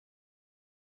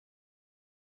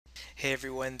Hey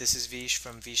everyone, this is Vish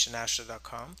from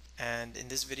vishanashta.com, and in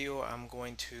this video I'm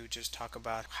going to just talk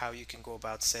about how you can go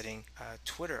about setting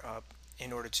Twitter up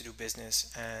in order to do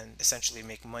business and essentially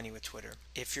make money with Twitter.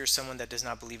 If you're someone that does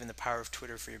not believe in the power of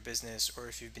Twitter for your business, or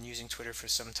if you've been using Twitter for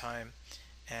some time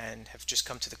and have just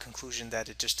come to the conclusion that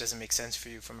it just doesn't make sense for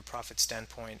you from a profit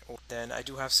standpoint, then I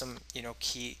do have some,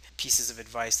 key pieces of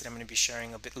advice that I'm going to be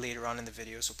sharing a bit later on in the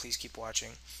video, so please keep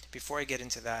watching. Before I get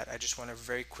into that, I just want to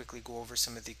very quickly go over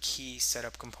some of the key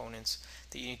setup components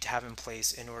that you need to have in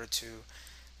place in order to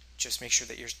just make sure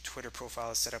that your Twitter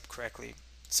profile is set up correctly.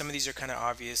 Some of these are kind of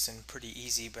obvious and pretty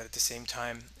easy, but at the same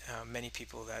time, many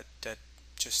people that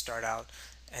just start out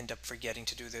end up forgetting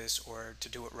to do this or to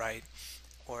do it right,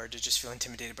 or to just feel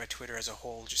intimidated by Twitter as a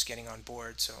whole, just getting on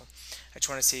board. So I just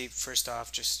want to say first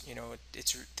off, just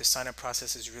it's the sign up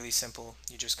process is really simple.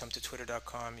 You just come to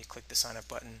twitter.com, you click the sign up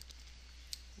button,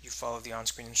 you follow the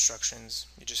on-screen instructions.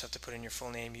 You just have to put in your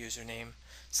full name, username,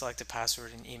 select a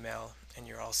password and email, and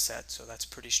you're all set. So that's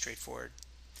pretty straightforward.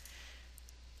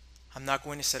 I'm not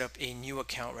going to set up a new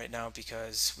account right now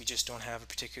because we just don't have a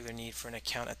particular need for an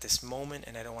account at this moment,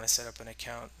 and I don't want to set up an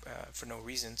account for no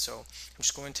reason. So I'm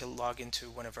just going to log into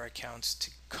one of our accounts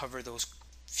to cover those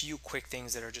few quick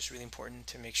things that are just really important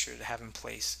to make sure to have in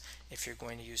place if you're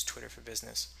going to use Twitter for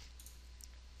business.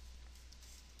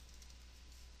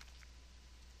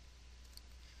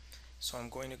 So I'm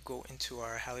going to go into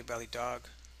our Halle Belly Dog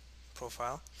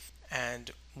profile,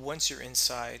 and once you're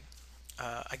inside,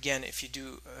 again, if you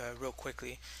do, real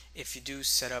quickly, if you do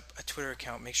set up a Twitter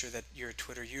account, make sure that your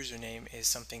Twitter username is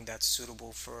something that's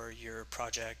suitable for your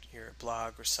project, your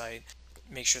blog or site.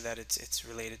 Make sure that it's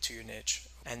related to your niche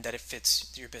and that it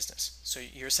fits your business. So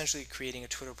you're essentially creating a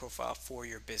Twitter profile for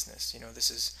your business.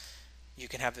 This is, you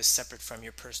can have this separate from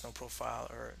your personal profile,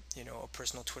 or a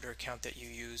personal Twitter account that you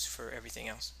use for everything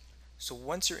else. So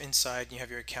once you're inside and you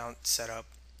have your account set up,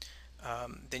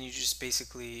 then you just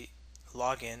basically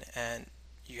log in, and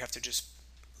you have to just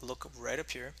look right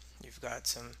up here. You've got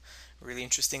some really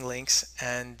interesting links,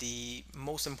 and the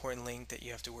most important link that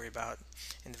you have to worry about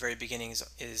in the very beginning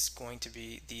is going to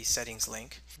be the settings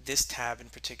link. This tab in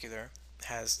particular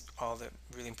has all the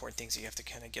really important things that you have to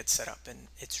kind of get set up, and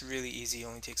it's really easy. It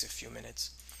only takes a few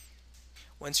minutes.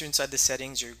 Once you're inside the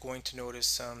settings, you're going to notice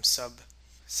some sub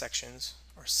sections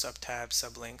or sub tabs,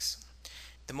 sub links.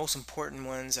 The most important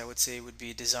ones I would say would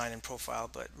be design and profile,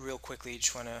 but real quickly, you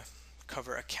just want to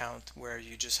cover account, where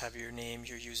you just have your name,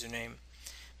 your username.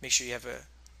 Make sure you have a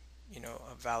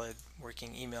valid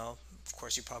working email. Of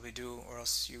course, you probably do, or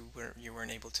else you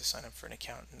weren't able to sign up for an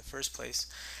account in the first place.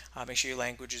 Make sure your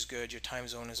language is good, your time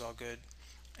zone is all good,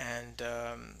 and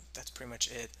that's pretty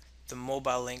much it. The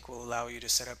mobile link will allow you to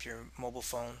set up your mobile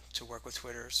phone to work with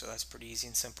Twitter, so that's pretty easy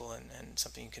and simple, and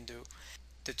something you can do.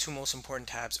 The two most important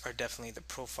tabs are definitely the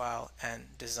profile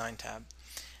and design tab.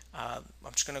 I'm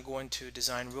just going to go into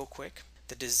design real quick.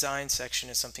 The design section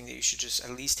is something that you should just at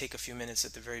least take a few minutes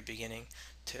at the very beginning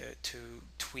to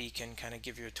tweak and kind of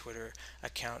give your Twitter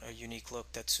account a unique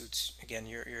look that suits, again,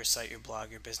 your site, your blog,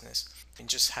 your business. And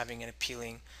just having an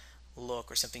appealing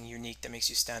look or something unique that makes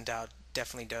you stand out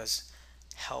definitely does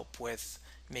help with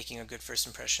making a good first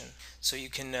impression. So you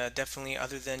can definitely,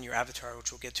 other than your avatar,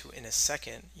 which we'll get to in a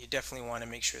second, you definitely want to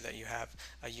make sure that you have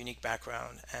a unique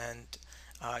background, and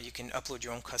you can upload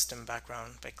your own custom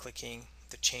background by clicking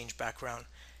the change background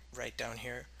right down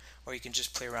here, or you can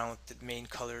just play around with the main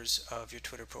colors of your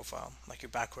Twitter profile, like your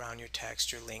background, your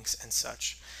text, your links, and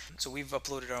such. So we've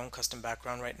uploaded our own custom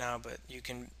background right now, but you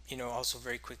can, also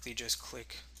very quickly just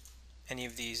click any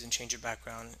of these and change your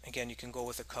background. Again, you can go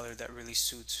with a color that really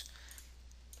suits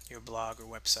your blog or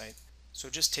website. So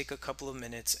just take a couple of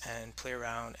minutes and play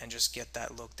around and just get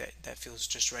that look that feels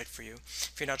just right for you.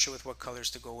 If you're not sure with what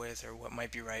colors to go with or what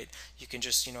might be right, you can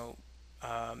just,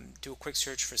 do a quick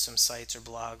search for some sites or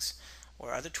blogs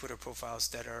or other Twitter profiles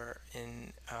that are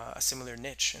in a similar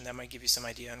niche, and that might give you some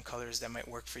idea on colors that might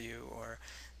work for you, or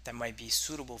that might be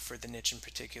suitable for the niche in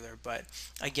particular. But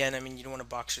again, I mean, you don't want to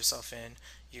box yourself in.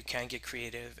 You can get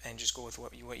creative and just go with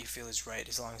what you feel is right,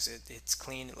 as long as it's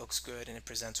clean, it looks good, and it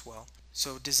presents well.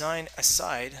 So design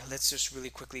aside, let's just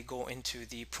really quickly go into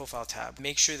the profile tab.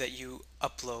 Make sure that you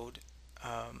upload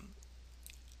um,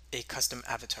 a custom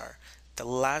avatar. The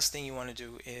last thing you want to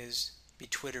do is be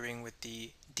twittering with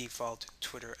the default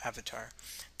Twitter avatar.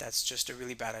 That's just a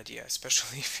really bad idea,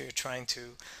 especially if you're trying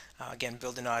to, again,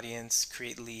 build an audience,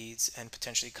 create leads, and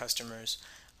potentially customers.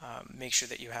 Make sure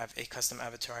that you have a custom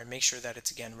avatar, and make sure that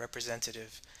it's, again,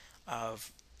 representative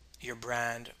of your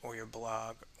brand or your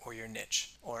blog or your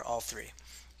niche, or all three.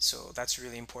 So that's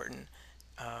really important.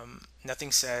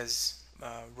 Nothing says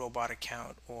robot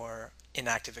account or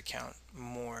inactive account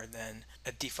more than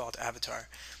a default avatar.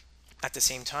 At the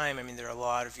same time, I mean, there are a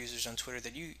lot of users on Twitter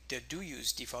that do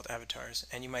use default avatars,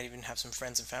 and you might even have some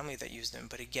friends and family that use them.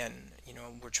 But again,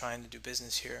 we're trying to do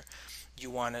business here. You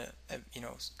want to,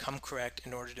 come correct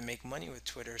in order to make money with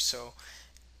Twitter. So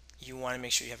you want to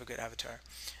make sure you have a good avatar.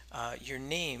 Your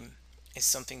name is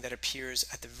something that appears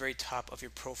at the very top of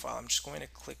your profile. I'm just going to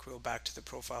click real back to the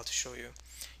profile to show you.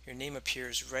 Your name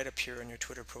appears right up here on your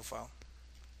Twitter profile.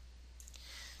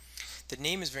 The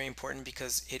name is very important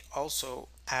because it also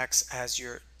acts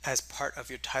as part of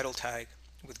your title tag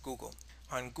with Google.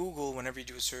 On Google, whenever you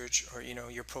do a search, or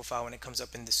your profile, when it comes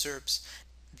up in the SERPs,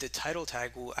 the title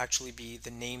tag will actually be the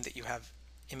name that you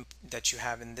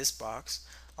have in this box,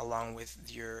 along with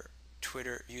your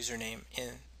Twitter username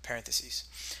in parentheses.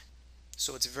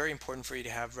 So it's very important for you to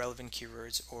have relevant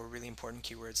keywords or really important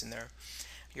keywords in there.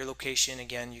 Your location,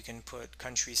 again, you can put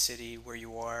country, city, where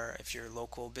you are. If you're a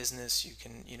local business, you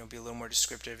can be a little more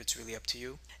descriptive. It's really up to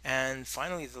you. And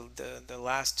finally, the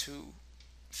last two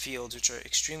fields, which are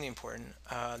extremely important.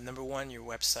 Number one, your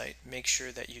website. Make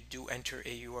sure that you do enter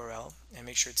a URL, and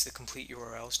make sure it's the complete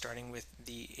URL starting with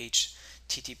the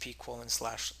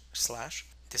http://.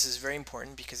 This is very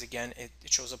important because again, it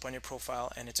shows up on your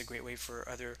profile, and it's a great way for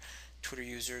other Twitter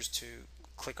users to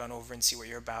click on over and see what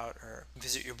you're about, or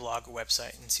visit your blog or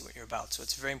website and see what you're about. So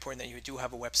it's very important that you do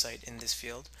have a website in this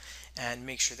field, and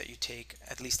make sure that you take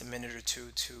at least a minute or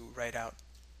two to write out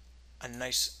a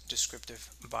nice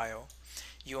descriptive bio.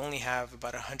 You only have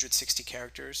about 160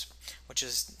 characters, which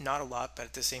is not a lot, but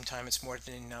at the same time, it's more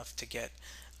than enough to get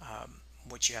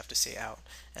what you have to say out.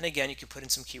 And again, you can put in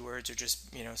some keywords, or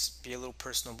just be a little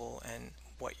personable and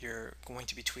what you're going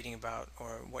to be tweeting about,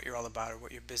 or what you're all about, or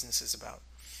what your business is about.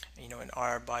 In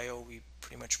our bio, we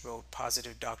pretty much wrote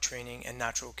positive dog training and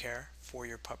natural care for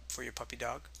your puppy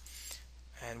dog.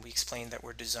 And we explained that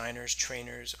we're designers,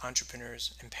 trainers,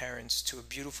 entrepreneurs, and parents to a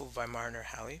beautiful Weimaraner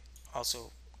Hallie.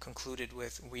 Also concluded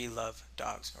with "We love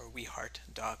dogs," or "We heart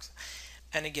dogs."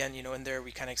 And again, in there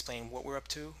we kind of explain what we're up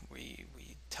to. We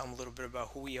tell them a little bit about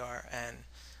who we are, and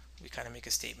we kind of make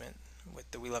a statement with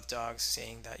the "We love dogs,"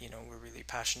 saying that we're really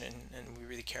passionate, and we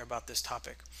really care about this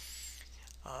topic.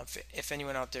 If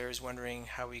anyone out there is wondering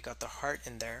how we got the heart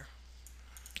in there,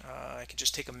 I could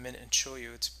just take a minute and show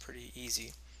you. It's pretty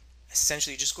easy.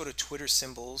 Essentially, just go to Twitter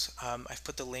symbols. I've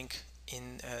put the link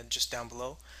in just down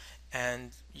below,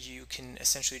 and you can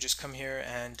essentially just come here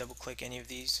and double click any of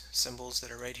these symbols that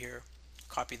are right here,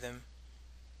 copy them,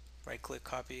 right click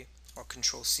copy, or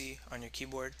control C on your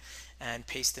keyboard, and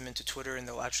paste them into Twitter, and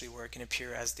they'll actually work and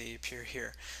appear as they appear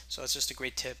here. So it's just a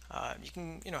great tip. You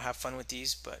can have fun with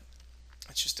these, but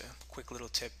it's just a quick little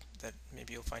tip that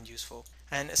maybe you'll find useful.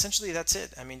 And essentially that's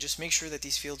it. I mean, just make sure that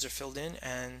these fields are filled in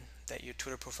and that your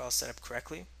Twitter profile is set up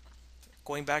correctly.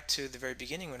 Going back to the very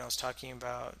beginning when I was talking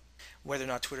about whether or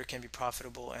not Twitter can be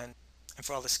profitable, and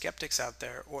for all the skeptics out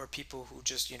there, or people who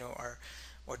just are,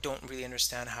 or don't really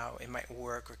understand how it might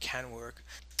work or can work,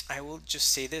 I will just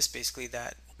say this basically,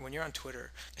 that when you're on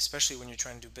Twitter, especially when you're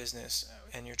trying to do business,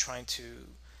 and you're trying to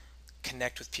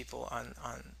connect with people on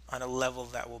a level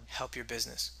that will help your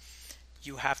business,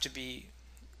 you have to be,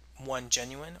 one,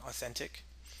 genuine, authentic,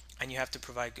 and you have to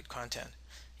provide good content.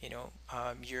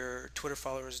 Your Twitter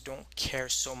followers don't care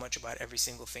so much about every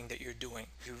single thing that you're doing.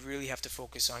 You really have to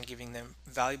focus on giving them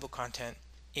valuable content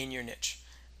in your niche.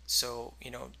 So,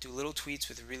 do little tweets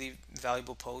with really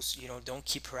valuable posts. Don't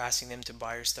keep harassing them to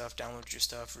buy your stuff, download your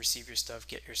stuff, receive your stuff,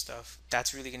 get your stuff.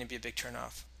 That's really going to be a big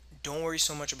turnoff. Don't worry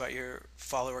so much about your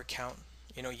follower count.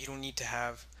 You don't need to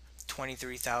have 20,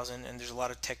 30,000, and there's a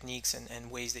lot of techniques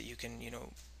and ways that you can,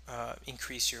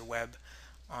 increase your web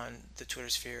on the Twitter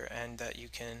sphere, and that you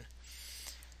can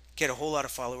get a whole lot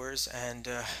of followers. And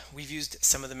we've used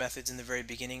some of the methods in the very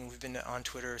beginning. We've been on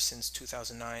Twitter since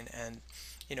 2009, and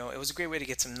it was a great way to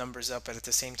get some numbers up, but at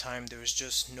the same time, there was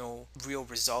just no real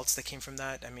results that came from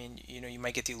that. I mean, you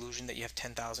might get the illusion that you have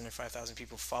 10,000 or 5,000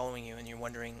 people following you, and you're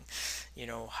wondering,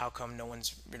 how come no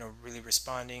one's, really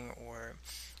responding, or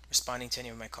responding to any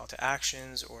of my call to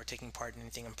actions, or taking part in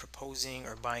anything I'm proposing,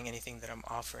 or buying anything that I'm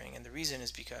offering. And the reason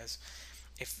is because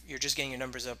if you're just getting your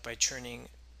numbers up by churning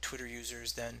Twitter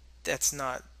users, then that's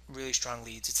not really strong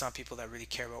leads. It's not people that really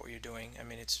care about what you're doing. I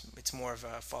mean, it's more of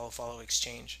a follow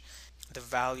exchange. The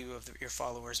value of your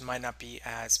followers might not be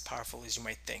as powerful as you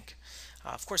might think.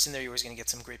 Of course, in there you're always going to get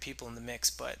some great people in the mix,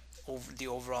 but the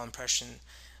overall impression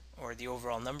or the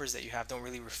overall numbers that you have don't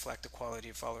really reflect the quality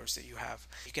of followers that you have.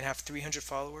 You can have 300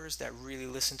 followers that really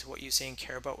listen to what you say and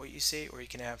care about what you say, or you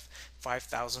can have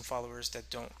 5,000 followers that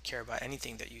don't care about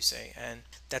anything that you say, and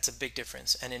that's a big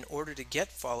difference. And in order to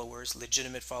get followers,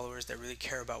 legitimate followers that really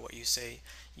care about what you say,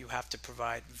 you have to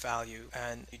provide value,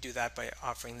 and you do that by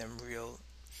offering them real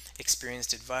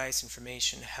experienced advice,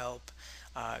 information, help.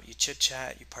 You chit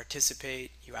chat, you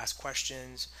participate, you ask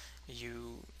questions,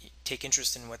 you take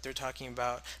interest in what they're talking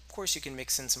about. Of course, you can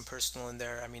mix in some personal in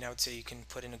there. I mean, I would say you can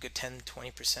put in a good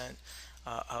 10-20%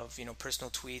 of personal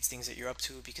tweets, things that you're up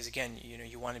to, because again,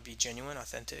 you want to be genuine,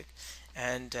 authentic,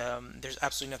 and there's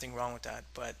absolutely nothing wrong with that.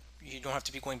 But you don't have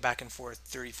to be going back and forth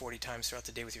 30-40 times throughout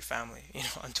the day with your family,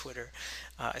 on Twitter,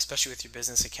 especially with your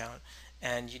business account.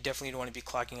 And you definitely don't want to be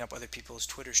clogging up other people's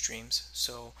Twitter streams.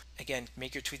 So again,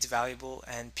 make your tweets valuable,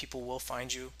 and people will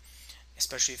find you,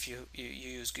 especially if you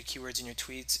use good keywords in your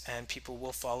tweets, and people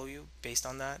will follow you based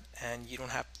on that, and you don't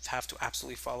have to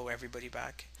absolutely follow everybody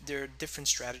back. There are different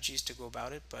strategies to go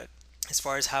about it, but as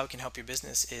far as how it can help your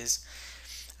business is,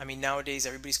 I mean, nowadays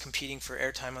everybody's competing for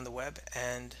airtime on the web,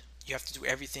 and you have to do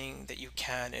everything that you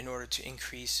can in order to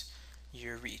increase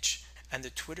your reach. And the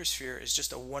Twitter sphere is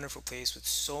just a wonderful place with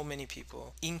so many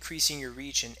people. Increasing your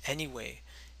reach in any way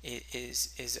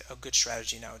is a good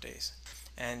strategy nowadays.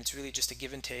 And it's really just a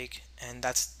give and take, and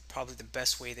that's probably the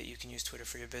best way that you can use Twitter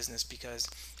for your business, because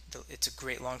it's a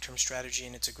great long-term strategy,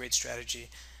 and it's a great strategy,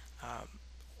 um,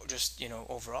 just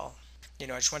overall. I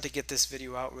just want to get this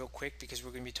video out real quick because we're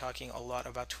going to be talking a lot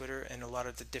about Twitter and a lot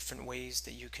of the different ways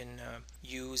that you can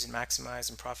use and maximize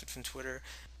and profit from Twitter.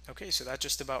 Okay, so that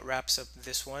just about wraps up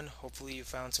this one. Hopefully you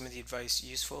found some of the advice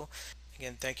useful.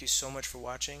 Again, thank you so much for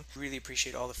watching. Really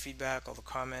appreciate all the feedback, all the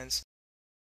comments.